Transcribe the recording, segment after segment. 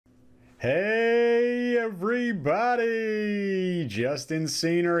Hey everybody, Justin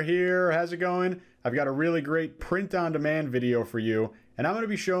Senior here. How's it going? I've got a really great print-on-demand video for you, and I'm going to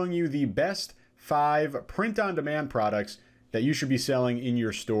be showing you the best 5 print-on-demand products that you should be selling in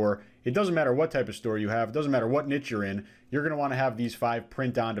your store. It doesn't matter what type of store you have, it doesn't matter what niche you're in, you're going to want to have these 5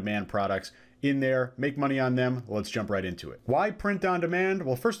 print-on-demand products in there, make money on them. Let's jump right into it. Why print on demand?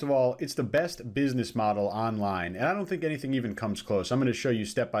 Well, first of all, it's the best business model online, and I don't think anything even comes close. I'm going to show you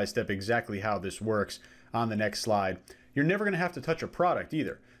step by step exactly how this works on the next slide. You're never going to have to touch a product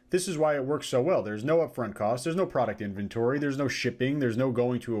either. This is why it works so well. There's no upfront cost, there's no product inventory, there's no shipping, there's no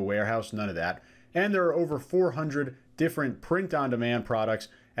going to a warehouse, none of that. And there are over 400 different print on demand products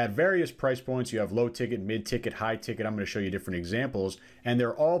at various price points. You have low ticket, mid ticket, high ticket. I'm going to show you different examples, and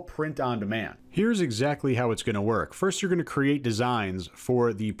they're all print on demand. Here's exactly how it's going to work. First, you're going to create designs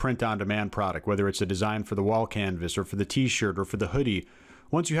for the print on demand product, whether it's a design for the wall canvas or for the t-shirt or for the hoodie.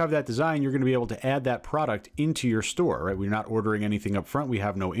 Once you have that design, you're going to be able to add that product into your store, right? We're not ordering anything up front. We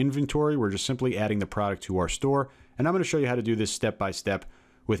have no inventory. We're just simply adding the product to our store. And I'm going to show you how to do this step by step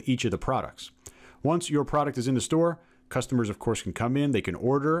with each of the products. Once your product is in the store, customers, of course, can come in, they can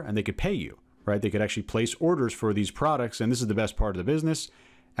order, and they could pay you, right? They could actually place orders for these products, and this is the best part of the business.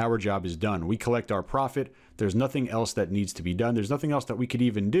 Our job is done. We collect our profit. There's nothing else that needs to be done. There's nothing else that we could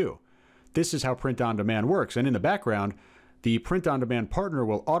even do. This is how print-on-demand works, and in the background, the print-on-demand partner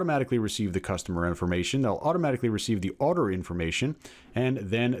will automatically receive the customer information. They'll automatically receive the order information, and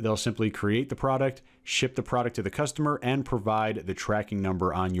then they'll simply create the product, ship the product to the customer, and provide the tracking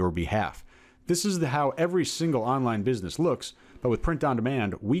number on your behalf. This is how every single online business looks, but with print on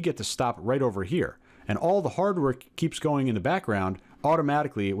demand, we get to stop right over here. And all the hard work keeps going in the background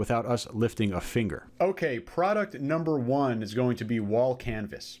automatically without us lifting a finger. Okay, product number 1 is going to be wall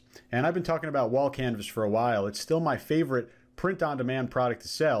canvas. And I've been talking about wall canvas for a while. It's still my favorite print on demand product to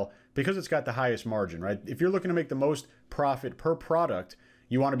sell because it's got the highest margin, right? If you're looking to make the most profit per product,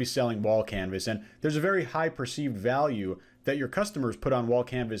 you want to be selling wall canvas. And there's a very high perceived value that your customers put on wall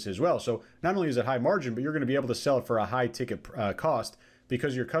canvas as well. So not only is it high margin, but you're going to be able to sell it for a high ticket cost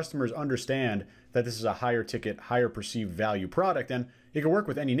because your customers understand that this is a higher ticket, higher perceived value product, and it can work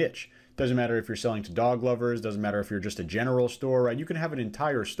with any niche. Doesn't matter if you're selling to dog lovers, doesn't matter if you're just a general store, right? You can have an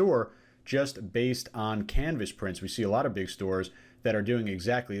entire store just based on canvas prints. We see a lot of big stores that are doing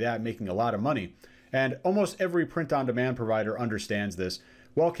exactly that, making a lot of money. And almost every print-on-demand provider understands this.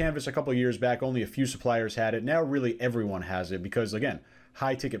 Wall canvas a couple of years back, only a few suppliers had it. Now really everyone has it because, again,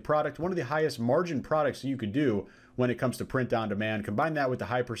 high ticket product, one of the highest margin products you could do when it comes to print on demand. Combine that with the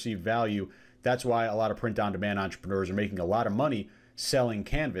high perceived value. That's why a lot of print on demand entrepreneurs are making a lot of money selling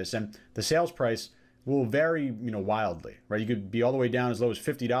canvas. And the sales price will vary, wildly, right? You could be all the way down as low as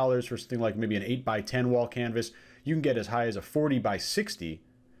 $50 for something like maybe an 8x10 wall canvas. You can get as high as a 40x60.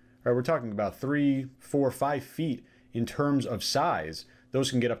 Right? We're talking about 3, 4, 5 feet in terms of size. Those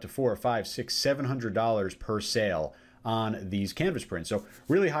can get up to $400, $500, $600, $700 per sale on these canvas prints. So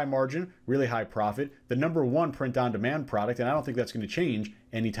really high margin, really high profit, the number 1 print-on-demand product, and I don't think that's going to change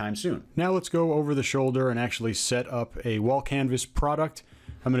anytime soon. Now let's go over the shoulder and actually set up a wall canvas product.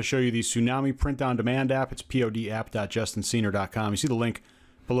 I'm going to show you the Tsunami print-on-demand app. It's podapp.justinsenior.com. You see the link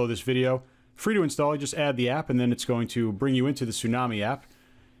below this video. Free to install. You just add the app, and then it's going to bring you into the Tsunami app.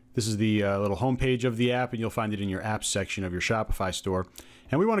 This is the little home page of the app, and you'll find it in your apps section of your Shopify store.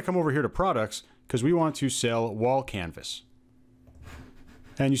 And we want to come over here to products because we want to sell wall canvas.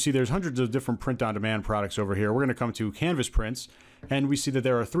 And you see there's hundreds of different print-on-demand products over here. We're going to come to canvas prints, and we see that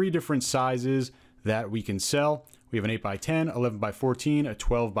there are 3 different sizes that we can sell. We have an 8x10, 11x14, a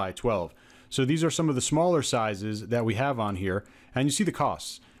 12x12. So these are some of the smaller sizes that we have on here, and you see the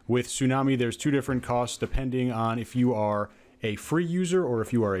costs. With Tsunami, there's 2 different costs depending on if you are a free user or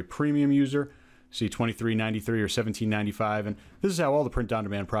if you are a premium user. See $23.93 or $17.95, and this is how all the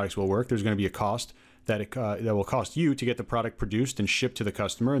print-on-demand products will work. There's going to be a cost that will cost you to get the product produced and shipped to the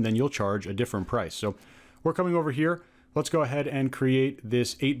customer, and then you'll charge a different price. So we're coming over here. Let's go ahead and create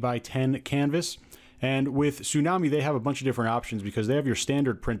this 8x10 canvas. And with Tsunami, they have a bunch of different options because they have your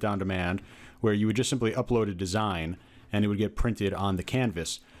standard print-on-demand where you would just simply upload a design and it would get printed on the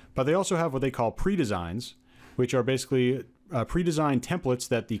canvas. But they also have what they call pre-designs, which are basically pre-designed templates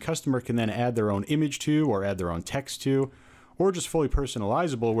that the customer can then add their own image to or add their own text to, or just fully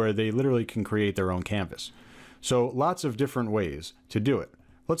personalizable where they literally can create their own canvas. So lots of different ways to do it.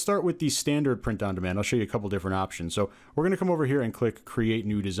 Let's start with the standard print-on-demand. I'll show you a couple different options. So we're going to come over here and click Create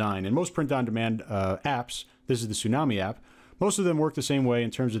New Design. And most print-on-demand apps, this is the Tsunami app, most of them work the same way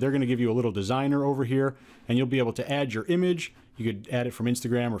in terms of they're going to give you a little designer over here, and you'll be able to add your image. You could add it from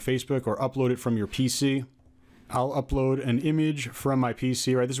Instagram or Facebook or upload it from your PC. I'll upload an image from my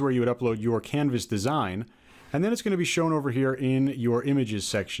PC, right? This is where you would upload your canvas design. And then it's going to be shown over here in your images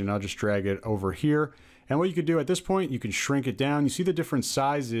section. I'll just drag it over here. And what you could do at this point, you can shrink it down. You see the different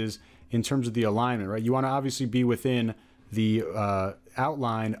sizes in terms of the alignment, right? You want to obviously be within the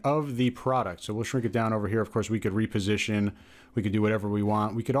outline of the product. So we'll shrink it down over here. Of course, we could reposition. We could do whatever we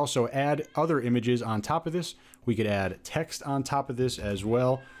want. We could also add other images on top of this. We could add text on top of this as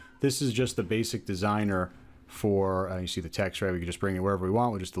well. This is just the basic designer for, you see the text, right? We can just bring it wherever we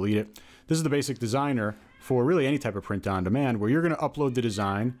want. We'll just delete it. This is the basic designer for really any type of print on demand, where you're going to upload the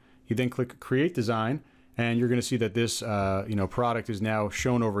design. You then click create design, and you're going to see that this product is now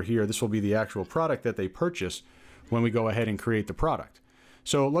shown over here. This will be the actual product that they purchase when we go ahead and create the product.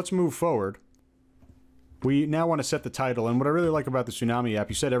 So let's move forward. We now want to set the title, and what I really like about the Tsunami app,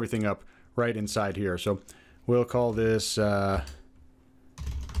 you set everything up right inside here. So we'll call this,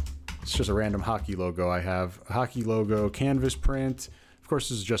 it's just a random hockey logo. I have a hockey logo canvas print. Of course,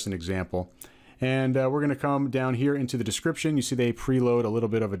 this is just an example. And we're going to come down here into the description. You see they preload a little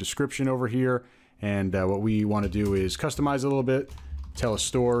bit of a description over here. And what we want to do is customize a little bit, tell a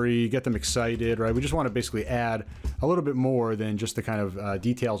story, get them excited, right? We just want to basically add a little bit more than just the kind of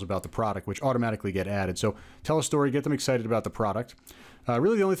details about the product, which automatically get added. So tell a story, get them excited about the product.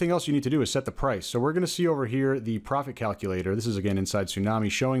 Really the only thing else you need to do is set the price. So we're going to see over here the profit calculator. This is again inside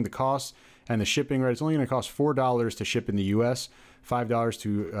Tsunami, showing the costs and the shipping, right? It's only going to cost $4 to ship in the US, $5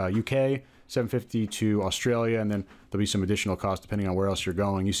 to UK, $7.50 to Australia, and then there'll be some additional costs depending on where else you're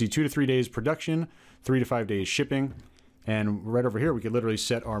going. You see 2 to 3 days production, 3 to 5 days shipping, and right over here we could literally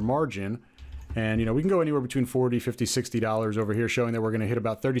set our margin, and we can go anywhere between $40, $50, $60 over here, showing that we're going to hit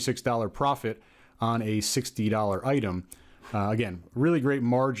about $36 profit on a $60 item. Again, really great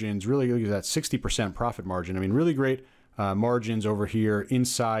margins. Really, look at that 60% profit margin. I mean, really great margins over here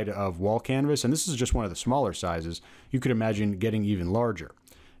inside of wall canvas, and this is just one of the smaller sizes. You could imagine getting even larger.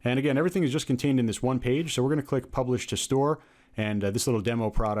 And again, everything is just contained in this one page. So we're going to click Publish to Store, and this little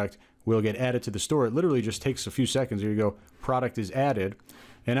demo product will get added to the store. It literally just takes a few seconds. There you go. Product is added.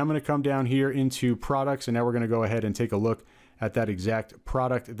 And I'm going to come down here into products, and now we're going to go ahead and take a look at that exact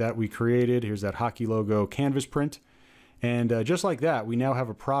product that we created. Here's that hockey logo canvas print. And just like that, we now have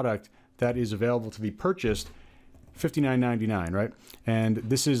a product that is available to be purchased, $59.99, right? And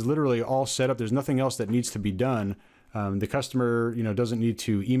this is literally all set up. There's nothing else that needs to be done. The customer, doesn't need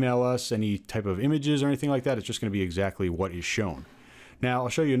to email us any type of images or anything like that. It's just going to be exactly what is shown. Now, I'll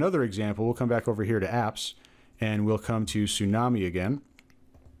show you another example. We'll come back over here to apps, and we'll come to Tsunami again.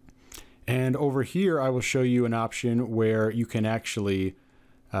 And over here, I will show you an option where you can actually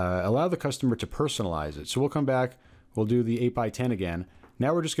allow the customer to personalize it. So we'll come back. We'll do the 8x10 again.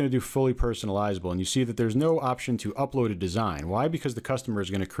 Now we're just going to do fully personalizable. And you see that there's no option to upload a design. Why? Because the customer is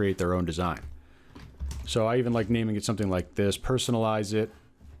going to create their own design. So I even like naming it something like this. Personalize it,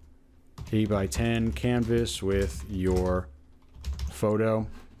 8x10 canvas with your photo.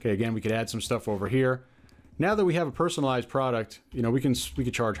 Okay, again, we could add some stuff over here. Now that we have a personalized product, we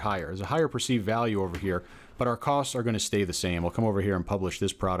could charge higher. There's a higher perceived value over here, but our costs are going to stay the same. We'll come over here and publish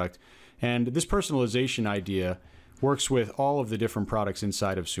this product. And this personalization idea works with all of the different products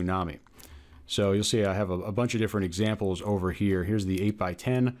inside of Tsunami. So you'll see I have a bunch of different examples over here. Here's the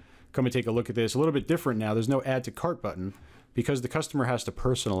 8x10. Come and take a look at this. A little bit different now. There's no add to cart button because the customer has to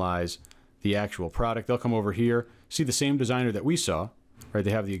personalize the actual product. They'll come over here, see the same designer that we saw, right?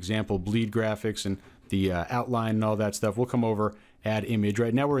 They have the example bleed graphics and the outline and all that stuff. We'll come over, add image.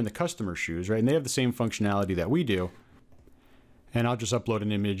 Right now we're in the customer's shoes, right? And they have the same functionality that we do. And I'll just upload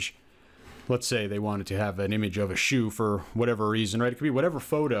an image. Let's say they wanted to have an image of a shoe for whatever reason, right? It could be whatever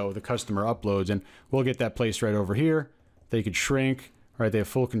photo the customer uploads, and we'll get that placed right over here. They could shrink. Right, they have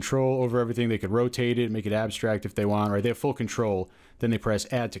full control over everything. They could rotate it, make it abstract if they want. Right, they have full control. Then they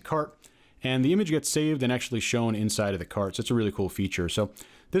press Add to Cart, and the image gets saved and actually shown inside of the cart. So it's a really cool feature. So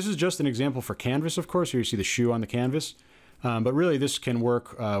this is just an example for canvas, of course. Here you see the shoe on the canvas, but really this can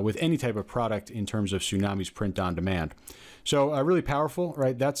work with any type of product in terms of Tsunami's print on demand. So really powerful,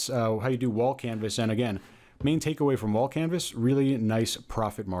 right? That's how you do wall canvas. And again, main takeaway from wall canvas: really nice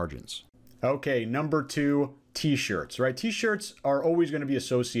profit margins. Okay, number 2. T-shirts, right? T-shirts are always going to be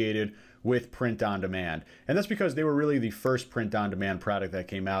associated with print on demand. And that's because they were really the first print on demand product that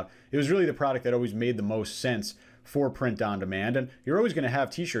came out. It was really the product that always made the most sense for print on demand. And you're always going to have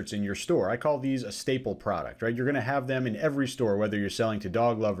T-shirts in your store. I call these a staple product, right? You're going to have them in every store, whether you're selling to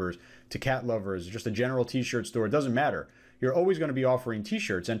dog lovers, to cat lovers, just a general T-shirt store. It doesn't matter. You're always going to be offering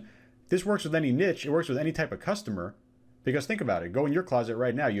T-shirts. And this works with any niche. It works with any type of customer. Because think about it, go in your closet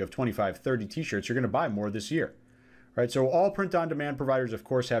right now, you have 25, 30 T-shirts, you're going to buy more this year, right? So all print-on-demand providers, of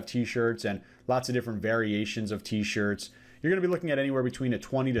course, have t-shirts and lots of different variations of t-shirts. You're going to be looking at anywhere between a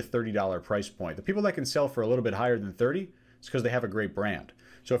 $20 to $30 price point. The people that can sell for a little bit higher than 30, it's because they have a great brand.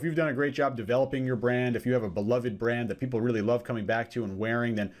 So if you've done a great job developing your brand, if you have a beloved brand that people really love coming back to and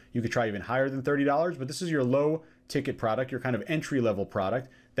wearing, then you could try even higher than $30. But this is your low ticket product, your kind of entry-level product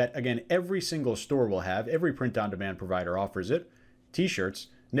that, again, every single store will have. Every print-on-demand provider offers it. T-shirts,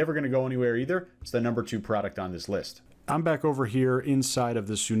 never going to go anywhere either. It's the number 2 product on this list. I'm back over here inside of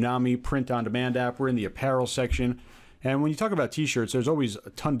the Tsunami print-on-demand app. We're in the apparel section. And when you talk about t-shirts, there's always a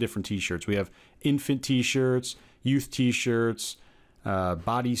ton of different t-shirts. We have infant t-shirts, youth t-shirts,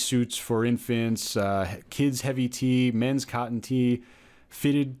 body suits for infants, kids heavy tee, men's cotton tee,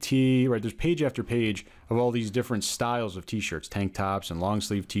 fitted tee, right? There's page after page of all these different styles of t-shirts, tank tops and long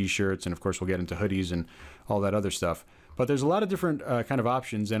sleeve t-shirts. And of course, we'll get into hoodies and all that other stuff. But there's a lot of different kind of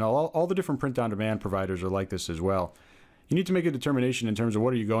options, and all the different print-on-demand providers are like this as well. You need to make a determination in terms of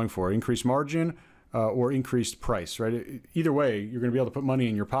what are you going for, increased margin or increased price, right? Either way, you're going to be able to put money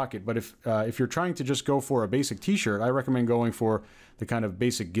in your pocket. But if you're trying to just go for a basic t-shirt, I recommend going for the kind of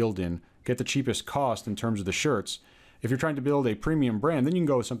basic Gildan, get the cheapest cost in terms of the shirts. If you're trying to build a premium brand, then you can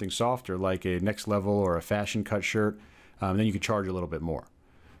go with something softer like a Next Level or a fashion cut shirt. Then you could charge a little bit more.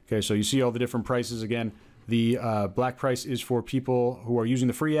 Okay, so you see all the different prices again. The black price is for people who are using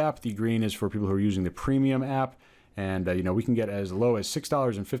the free app. The green is for people who are using the premium app. And we can get as low as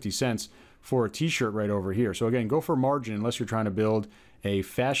 $6.50 for a t-shirt right over here. So again, go for margin unless you're trying to build a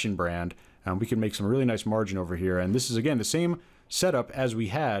fashion brand. We can make some really nice margin over here. And this is, again, the same setup as we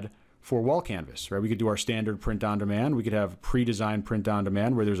had for wall canvas, right? We could do our standard print on demand. We could have pre-designed print on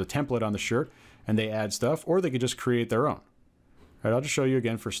demand where there's a template on the shirt and they add stuff, or they could just create their own. All right, I'll just show you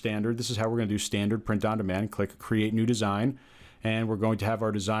again for standard. This is how we're going to do standard print on demand. Click create new design. And we're going to have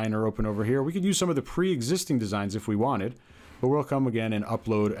our designer open over here. We could use some of the pre-existing designs if we wanted, but we'll come again and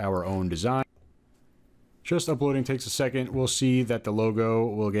upload our own design. Just uploading takes a second. We'll see that the logo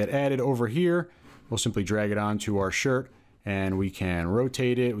will get added over here. We'll simply drag it onto our shirt and we can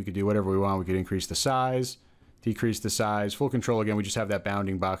rotate it. We could do whatever we want. We could increase the size, decrease the size, full control. Again, we just have that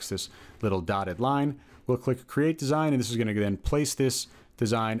bounding box, this little dotted line. We'll click create design, and this is going to then place this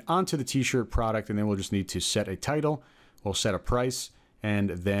design onto the t-shirt product, and then we'll just need to set a title. We'll set a price,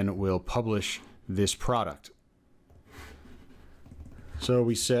 and then we'll publish this product. So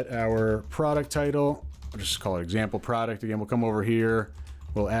we set our product title. We'll just call it example product. Again, we'll come over here.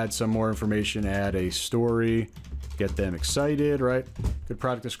 We'll add some more information, add a story, get them excited, right? Good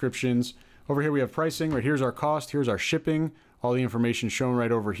product descriptions. Over here we have pricing, right? Here's our cost, here's our shipping, all the information shown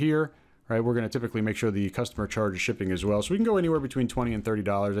right over here, right? We're going to typically make sure the customer charges shipping as well. So we can go anywhere between $20 and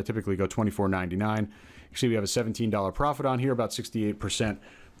 $30. I typically go $24.99. You see we have a $17 profit on here, about 68%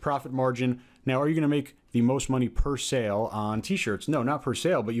 profit margin. Now, are you going to make the most money per sale on t-shirts? No, not per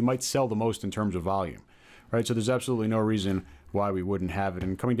sale, but you might sell the most in terms of volume, right? So there's absolutely no reason why we wouldn't have it.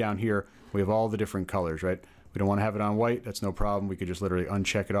 And coming down here, we have all the different colors, right? We don't want to have it on white. That's no problem. We could just literally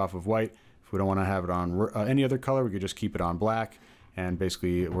uncheck it off of white. If we don't want to have it on any other color, we could just keep it on black. And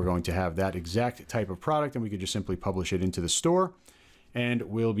basically, we're going to have that exact type of product, and we could just simply publish it into the store. And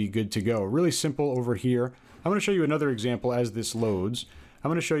we'll be good to go. Really simple over here. I'm going to show you another example as this loads. I'm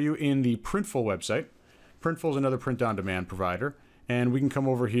going to show you in the Printful website. Printful is another print-on-demand provider. And we can come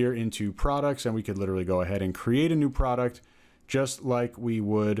over here into products, and we could literally go ahead and create a new product just like we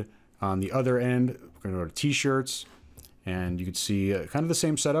would on the other end. We're going to go to t-shirts, and you can see kind of the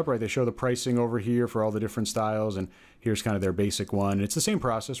same setup, right? They show the pricing over here for all the different styles, and here's kind of their basic one. It's the same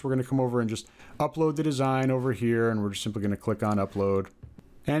process. We're going to come over and just upload the design over here, and we're just simply going to click on upload.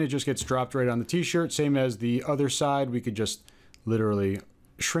 And it just gets dropped right on the t-shirt. Same as the other side. We could just literally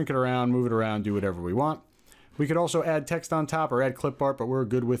shrink it around, move it around, do whatever we want. We could also add text on top or add clip art, but we're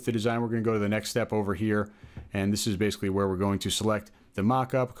good with the design. We're going to go to the next step over here. And this is basically where we're going to select the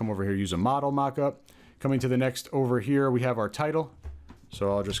mockup. Come over here, use a model mockup. Coming to the next over here, we have our title.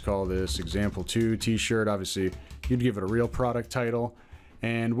 So I'll just call this example 2 t-shirt. Obviously, you'd give it a real product title.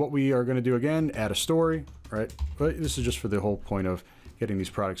 And what we are going to do again, add a story, right? But this is just for the whole point of getting these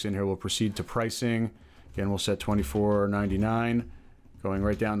products in here. We'll proceed to pricing. Again, we'll set $24.99, going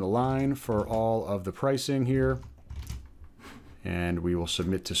right down the line for all of the pricing here. And we will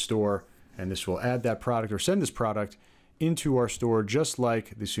submit to store, and this will add that product or send this product into our store just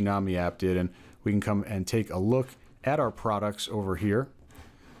like the Tsunami app did. And we can come and take a look at our products over here.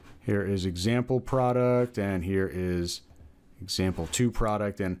 Here is example product, and here is example 2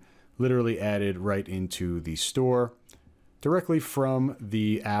 product, and literally added right into the store directly from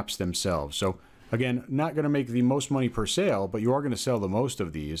the apps themselves. So again, not going to make the most money per sale, but you are going to sell the most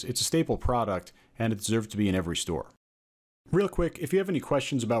of these. It's a staple product, and it deserves to be in every store. Real quick, if you have any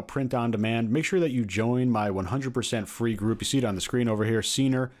questions about print on demand, make sure that you join my 100% free group. You see it on the screen over here,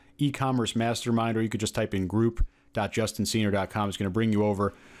 Senior eCommerce Mastermind, or you could just type in group.justinsenior.com. It's going to bring you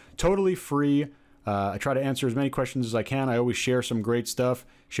over. Totally free. I try to answer as many questions as I can. I always share some great stuff,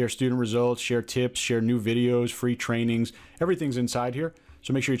 share student results, share tips, share new videos, free trainings. Everything's inside here.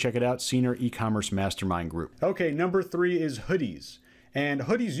 So make sure you check it out, Senior eCommerce Mastermind group. Okay, number 3 is hoodies. And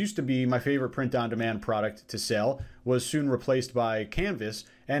hoodies used to be my favorite print-on-demand product to sell, was soon replaced by Canvas,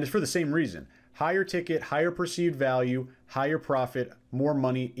 and it's for the same reason. Higher ticket, higher perceived value, higher profit, more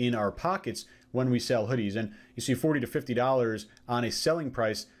money in our pockets when we sell hoodies. And you see $40 to $50 on a selling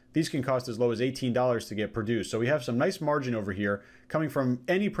price. These can cost as low as $18 to get produced. So we have some nice margin over here coming from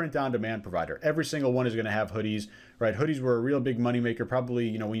any print-on-demand provider. Every single one is going to have hoodies, right? Hoodies were a real big moneymaker. Probably,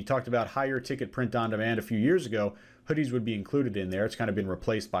 you know, when you talked about higher ticket print-on-demand a few years ago, hoodies would be included in there. It's kind of been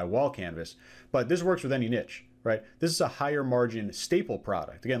replaced by wall canvas. But this works with any niche, right? This is a higher margin staple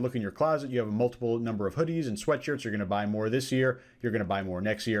product. Again, look in your closet. You have a multiple number of hoodies and sweatshirts. You're going to buy more this year. You're going to buy more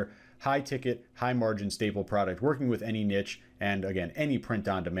next year. High ticket, high margin staple product, working with any niche. And again, any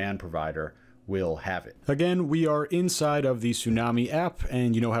print-on-demand provider will have it. Again, we are inside of the Tsunami app,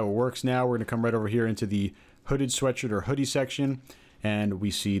 and you know how it works now. We're going to come right over here into the hooded sweatshirt or hoodie section, and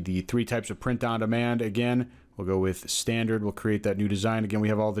we see the 3 types of print-on-demand. Again, we'll go with standard. We'll create that new design. Again, we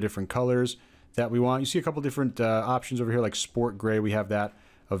have all the different colors that we want. You see a couple different options over here, like sport gray. We have that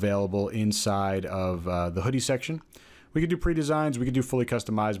available inside of the hoodie section. We could do pre-designs. We could do fully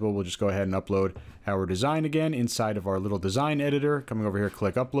customizable. We'll just go ahead and upload our design again inside of our little design editor. Coming over here,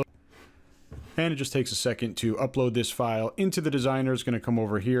 click upload. And it just takes a second to upload this file into the designer. It's going to come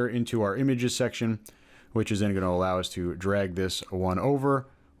over here into our images section, which is then going to allow us to drag this one over.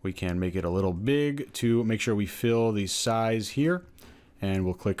 We can make it a little big to make sure we fill the size here. And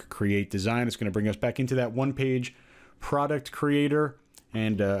we'll click create design. It's going to bring us back into that one-page product creator.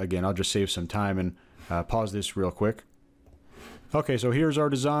 And again, I'll just save some time and pause this real quick. Okay, so here's our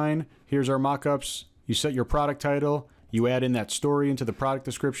design. Here's our mock-ups. You set your product title. You add in that story into the product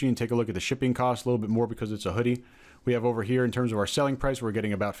description and take a look at the shipping cost a little bit more because it's a hoodie. We have over here in terms of our selling price, we're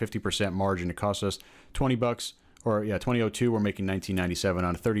getting about 50% margin. It costs us 20 bucks, or yeah, 20.02. We're making 19.97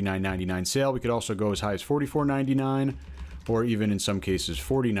 on a 39.99 sale. We could also go as high as 44.99, or even in some cases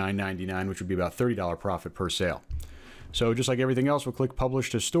 49.99, which would be about $30 profit per sale. So just like everything else, we'll click publish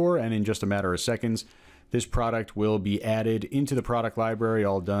to store, and in just a matter of seconds, this product will be added into the product library,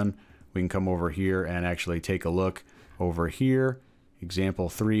 all done. We can come over here and actually take a look over here. Example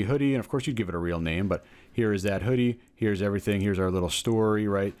 3 hoodie, and of course you'd give it a real name, but here is that hoodie. Here's everything. Here's our little story,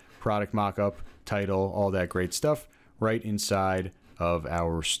 right? Product mock-up, title, all that great stuff right inside of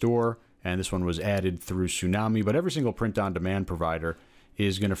our store. And this one was added through Tsunami, but every single print-on-demand provider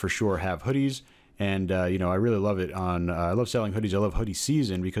is going to for sure have hoodies. And, you know, I really love it on, I love selling hoodies. I love hoodie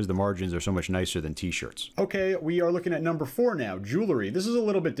season because the margins are so much nicer than t-shirts. Okay, we are looking at number 4 now, jewelry. This is a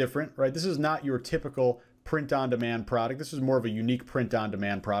little bit different, right? This is not your typical print-on-demand product. This is more of a unique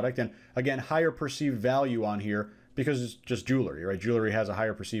print-on-demand product. And again, higher perceived value on here because it's just jewelry, right? Jewelry has a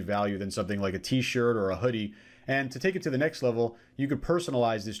higher perceived value than something like a t-shirt or a hoodie. And to take it to the next level, you could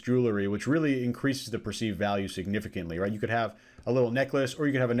personalize this jewelry, which really increases the perceived value significantly, right? You could have a little necklace, or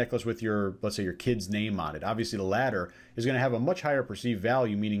you could have a necklace with your, let's say, your kid's name on it. Obviously, the latter is going to have a much higher perceived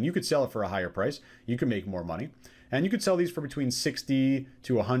value, meaning you could sell it for a higher price. You can make more money. And you could sell these for between $60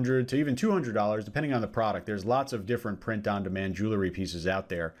 to $100 to even $200, depending on the product. There's lots of different print-on-demand jewelry pieces out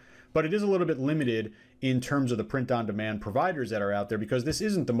there. But it is a little bit limited in terms of the print-on-demand providers that are out there because this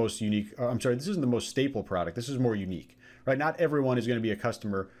isn't the most unique, this isn't the most staple product. This is more unique, right? Not everyone is going to be a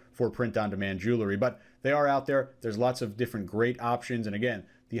customer for print-on-demand jewelry, but they are out there. There's lots of different great options. And again,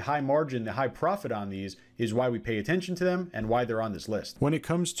 the high margin, the high profit on these is why we pay attention to them and why they're on this list. When it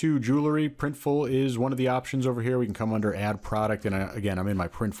comes to jewelry, Printful is one of the options over here. We can come under Add Product. And again, I'm in my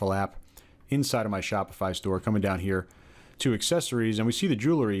Printful app inside of my Shopify store, coming down here to accessories, and we see the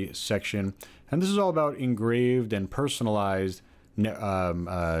jewelry section. And this is all about engraved and personalized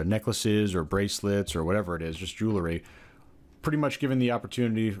necklaces or bracelets or whatever it is, just jewelry. Pretty much given the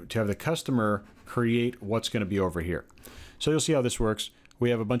opportunity to have the customer create what's going to be over here. So you'll see how this works. We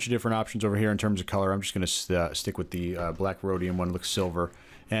have a bunch of different options over here in terms of color. I'm just going to stick with the black rhodium one, looks silver.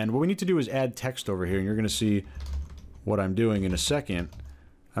 And what we need to do is add text over here, and you're going to see what I'm doing in a second.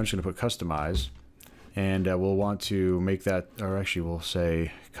 I'm just going to put customize, and we'll want to make that, or actually we'll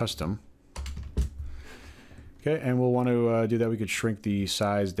say custom. Okay, and we'll want to do that. We could shrink the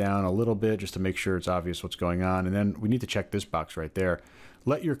size down a little bit just to make sure it's obvious what's going on. And then we need to check this box right there.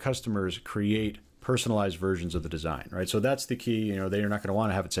 Let your customers create personalized versions of the design, right? So that's the key. You know, they're not going to want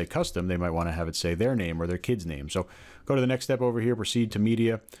to have it say custom. They might want to have it say their name or their kid's name. So go to the next step over here, proceed to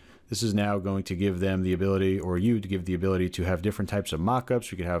media. This is now going to give them the ability, or you to give the ability to have different types of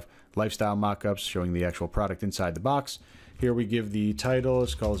mock-ups. We could have lifestyle mock-ups showing the actual product inside the box. Here we give the title.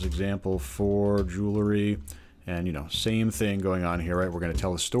 Let's call this example for jewelry. And, you know, same thing going on here, right? We're going to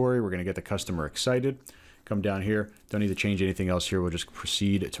tell a story. We're going to get the customer excited. Come down here. Don't need to change anything else here. We'll just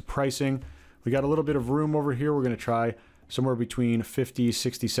proceed to pricing. We got a little bit of room over here. We're going to try somewhere between $50,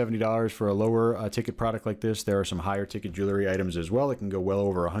 $60, $70 for a lower ticket product like this. There are some higher ticket jewelry items as well. It can go well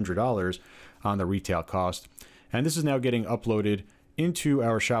over $100 on the retail cost. And this is now getting uploaded into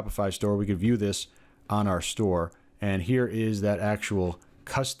our Shopify store. We could view this on our store. And here is that actual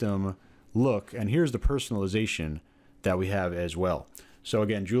custom look. And here's the personalization that we have as well. So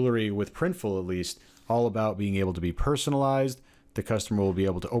again, jewelry with Printful, at least, all about being able to be personalized. The customer will be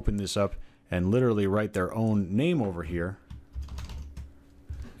able to open this up and literally write their own name over here.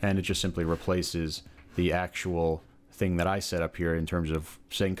 And it just simply replaces the actual thing that I set up here in terms of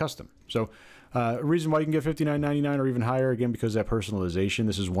saying custom. So reason why you can get $59.99 or even higher, again, because of that personalization.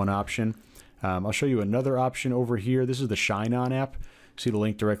 This is one option. I'll show you another option over here. This is the Shine On app. See the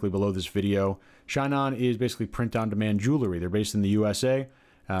link directly below this video. Shine On is basically print-on-demand jewelry. They're based in the USA.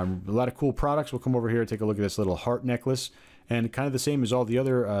 A lot of cool products. We'll come over here and take a look at this little heart necklace. And kind of the same as all the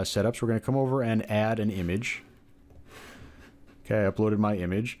other setups, we're going to come over and add an image. Okay, I uploaded my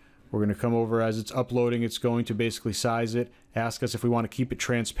image. We're going to come over as it's uploading. It's going to basically size it, ask us if we want to keep it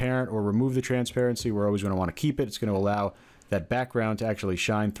transparent or remove the transparency. We're always going to want to keep it. It's going to allow that background to actually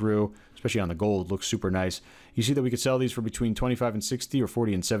shine through, especially on the gold. Looks super nice. You see that we could sell these for between $25 and $60 or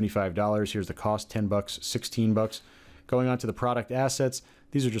 $40 and $75. Here's the cost, $10, $16. Going on to the product assets.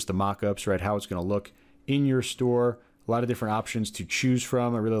 These are just the mock-ups, right? How it's going to look in your store. A lot of different options to choose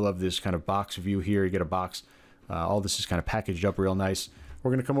from. I really love this kind of box view here. You get a box. All this is kind of packaged up real nice.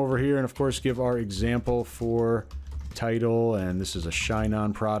 We're going to come over here and, of course, give our example for title. And this is a Shine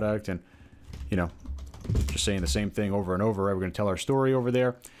On product. And, you know, just saying the same thing over and over, right? We're going to tell our story over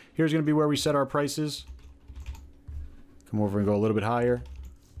there. Here's going to be where we set our prices. Come over and go a little bit higher.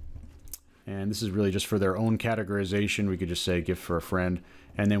 And this is really just for their own categorization. We could just say gift for a friend.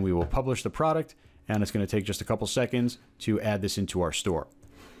 And then we will publish the product. And it's going to take just a couple seconds to add this into our store.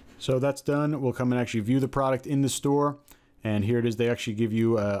 So that's done. We'll come and actually view the product in the store. And here it is. They actually give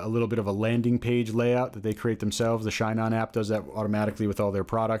you a little bit of a landing page layout that they create themselves. The Shine On app does that automatically with all their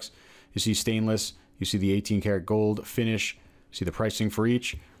products. You see stainless. You see the 18 karat gold finish. You see the pricing for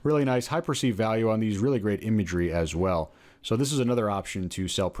each. Really nice. High perceived value on these. Really great imagery as well. So this is another option to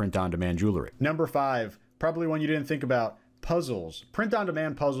sell print-on-demand jewelry. Number 5, probably one you didn't think about, puzzles.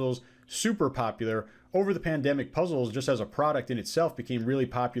 Print-on-demand puzzles, super popular. Over the pandemic, puzzles just as a product in itself became really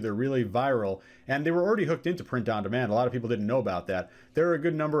popular, really viral, and they were already hooked into print-on-demand. A lot of people didn't know about that. There are a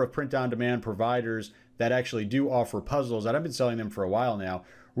good number of print-on-demand providers that actually do offer puzzles, and I've been selling them for a while now.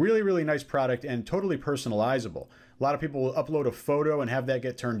 Really, really nice product and totally personalizable. A lot of people will upload a photo and have that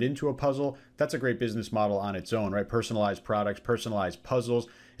get turned into a puzzle. That's a great business model on its own, right? Personalized products, personalized puzzles.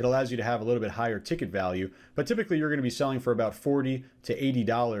 It allows you to have a little bit higher ticket value, but typically you're going to be selling for about $40 to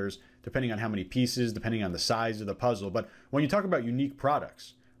 $80, depending on how many pieces, depending on the size of the puzzle. But when you talk about unique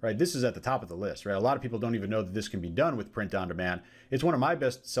products, right, this is at the top of the list, right? A lot of people don't even know that this can be done with print on demand. It's one of my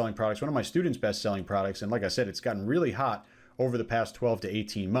best selling products, one of my students' best selling products. And like I said, it's gotten really hot over the past 12 to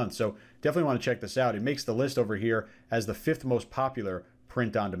 18 months. So definitely want to check this out. It makes the list over here as the 5th most popular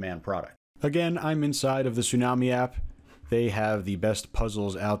print-on-demand product. Again, I'm inside of the Tsunami app. They have the best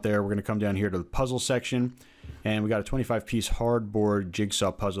puzzles out there. We're going to come down here to the puzzle section, and we got a 25-piece hardboard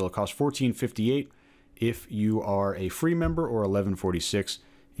jigsaw puzzle. It costs $14.58 if you are a free member, or $11.46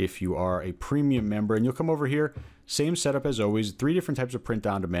 if you are a premium member. And you'll come over here, same setup as always, 3 different types of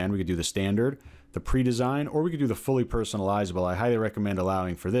print-on-demand. We could do the standard, the pre-design, or we could do the fully personalizable. I highly recommend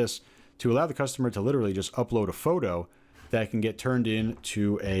allowing for this to allow the customer to literally just upload a photo that can get turned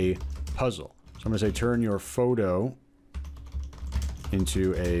into a puzzle. So I'm going to say turn your photo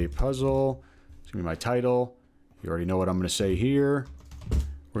into a puzzle. It's going to be my title. You already know what I'm going to say here.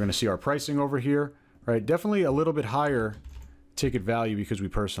 We're going to see our pricing over here, right? Definitely a little bit higher ticket value because we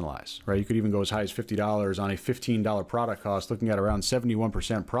personalize, right? You could even go as high as $50 on a $15 product cost, looking at around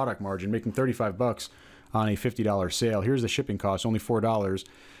 71% product margin, making $35 on a $50 sale. Here's the shipping cost, only $4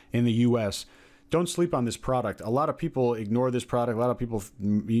 in the US. Don't sleep on this product. A lot of people ignore this product. A lot of people,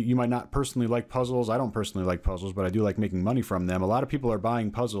 you might not personally like puzzles. I don't personally like puzzles, but I do like making money from them. A lot of people are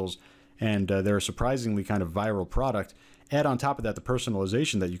buying puzzles, and they're a surprisingly kind of viral product. Add on top of that the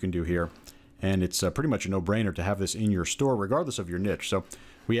personalization that you can do here, and it's pretty much a no-brainer to have this in your store, regardless of your niche. So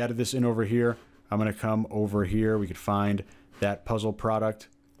we added this in over here. I'm going to come over here. We could find that puzzle product.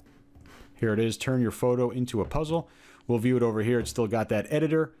 Here it is. Turn your photo into a puzzle. We'll view it over here. It's still got that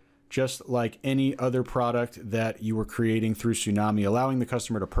editor, just like any other product that you were creating through Tsunami, allowing the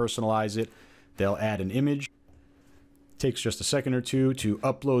customer to personalize it. They'll add an image. Takes just a second or two to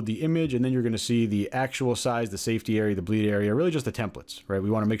upload the image, and then you're going to see the actual size, the safety area, the bleed area, really just the templates, right? We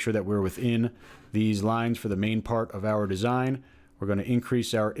want to make sure that we're within these lines for the main part of our design. We're going to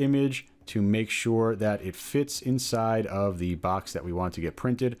increase our image to make sure that it fits inside of the box that we want to get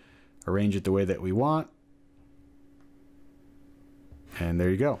printed. Arrange it the way that we want. And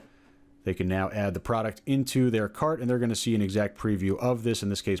there you go. They can now add the product into their cart, and they're going to see an exact preview of this. In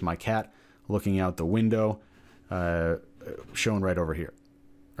this case, my cat looking out the window. Shown right over here,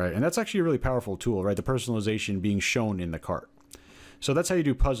 right? And that's actually a really powerful tool, right? The personalization being shown in the cart. So that's how you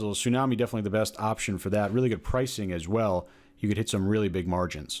do puzzles. Tsunami, definitely the best option for that. Really good pricing as well. You could hit some really big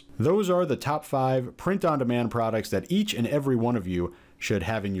margins. Those are the top 5 print-on-demand products that each and every one of you should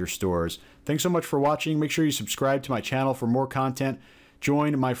have in your stores. Thanks so much for watching. Make sure you subscribe to my channel for more content.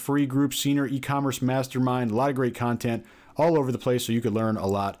 Join my free group, Senior eCommerce Mastermind. A lot of great content all over the place, so you could learn a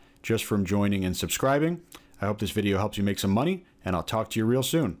lot just from joining and subscribing. I hope this video helps you make some money, and I'll talk to you real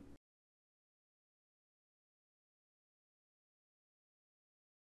soon.